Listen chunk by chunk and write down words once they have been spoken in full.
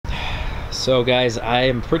So guys, I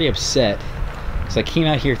am pretty upset because I came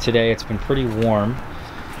out here today. It's been pretty warm.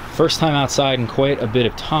 First time outside in quite a bit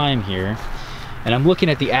of time here. And I'm looking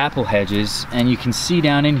at the apple hedges, and you can see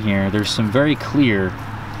down in here, there's some very clear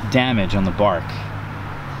damage on the bark.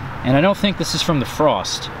 And I don't think this is from the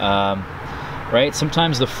frost, right?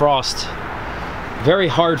 Sometimes the frost, very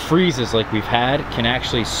hard freezes like we've had, can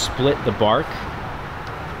actually split the bark.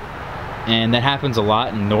 And that happens a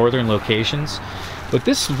lot in northern locations. But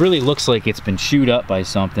this really looks like it's been chewed up by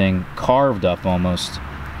something, carved up almost,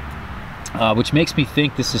 which makes me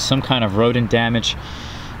think this is some kind of rodent damage.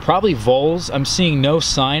 Probably voles. I'm seeing no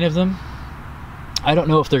sign of them. I don't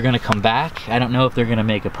know if they're going to come back. I don't know if they're going to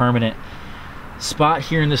make a permanent spot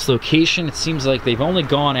here in this location. It seems like they've only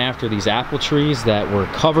gone after these apple trees that were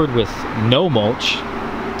covered with no mulch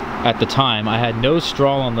at the time. I had no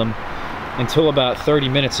straw on them until about 30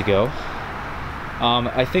 minutes ago.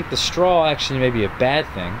 I think the straw actually may be a bad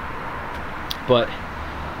thing, but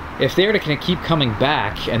if they're going to keep coming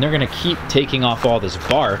back and they're going to keep taking off all this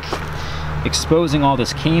bark, exposing all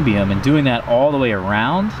this cambium and doing that all the way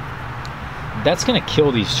around, that's going to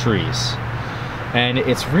kill these trees. And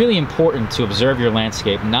it's really important to observe your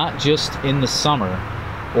landscape, not just in the summer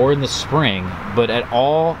or in the spring, but at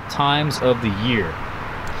all times of the year.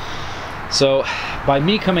 So by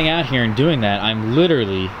me coming out here and doing that, I'm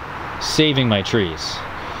literally saving my trees.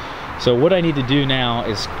 So what I need to do now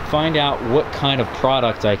is find out what kind of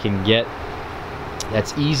product I can get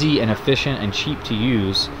that's easy and efficient and cheap to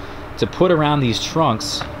use to put around these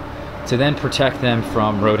trunks to then protect them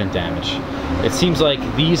from rodent damage. It seems like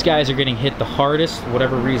these guys are getting hit the hardest. For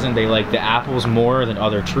whatever reason, they like the apples more than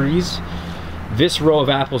other trees. This row of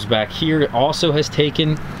apples back here also has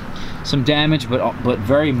taken some damage, but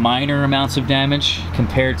very minor amounts of damage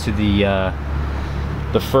compared to the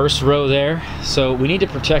first row there. So we need to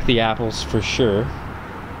protect the apples for sure,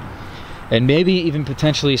 and maybe even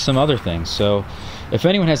potentially some other things. So if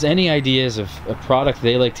anyone has any ideas of a product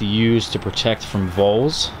they like to use to protect from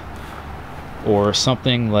voles or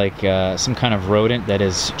something like some kind of rodent that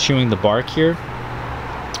is chewing the bark here,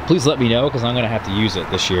 please let me know, because I'm going to have to use it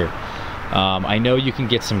this year. I know you can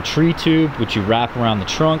get some tree tube which you wrap around the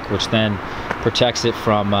trunk, which then protects it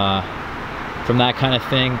from that kind of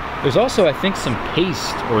thing. There's also, I think, some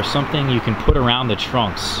paste or something you can put around the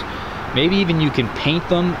trunks. Maybe even you can paint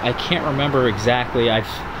them. I can't remember exactly.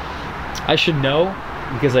 I should know,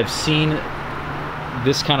 because I've seen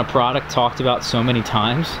this kind of product talked about so many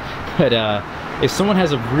times. But if someone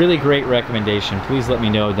has a really great recommendation, please let me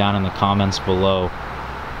know down in the comments below.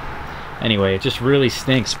 Anyway, it just really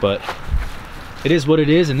stinks, but it is what it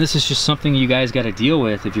is, and this is just something you guys got to deal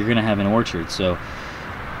with if you're gonna have an orchard. So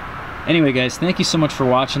anyway guys, thank you so much for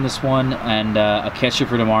watching this one, and I'll catch you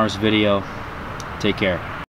for tomorrow's video. Take care.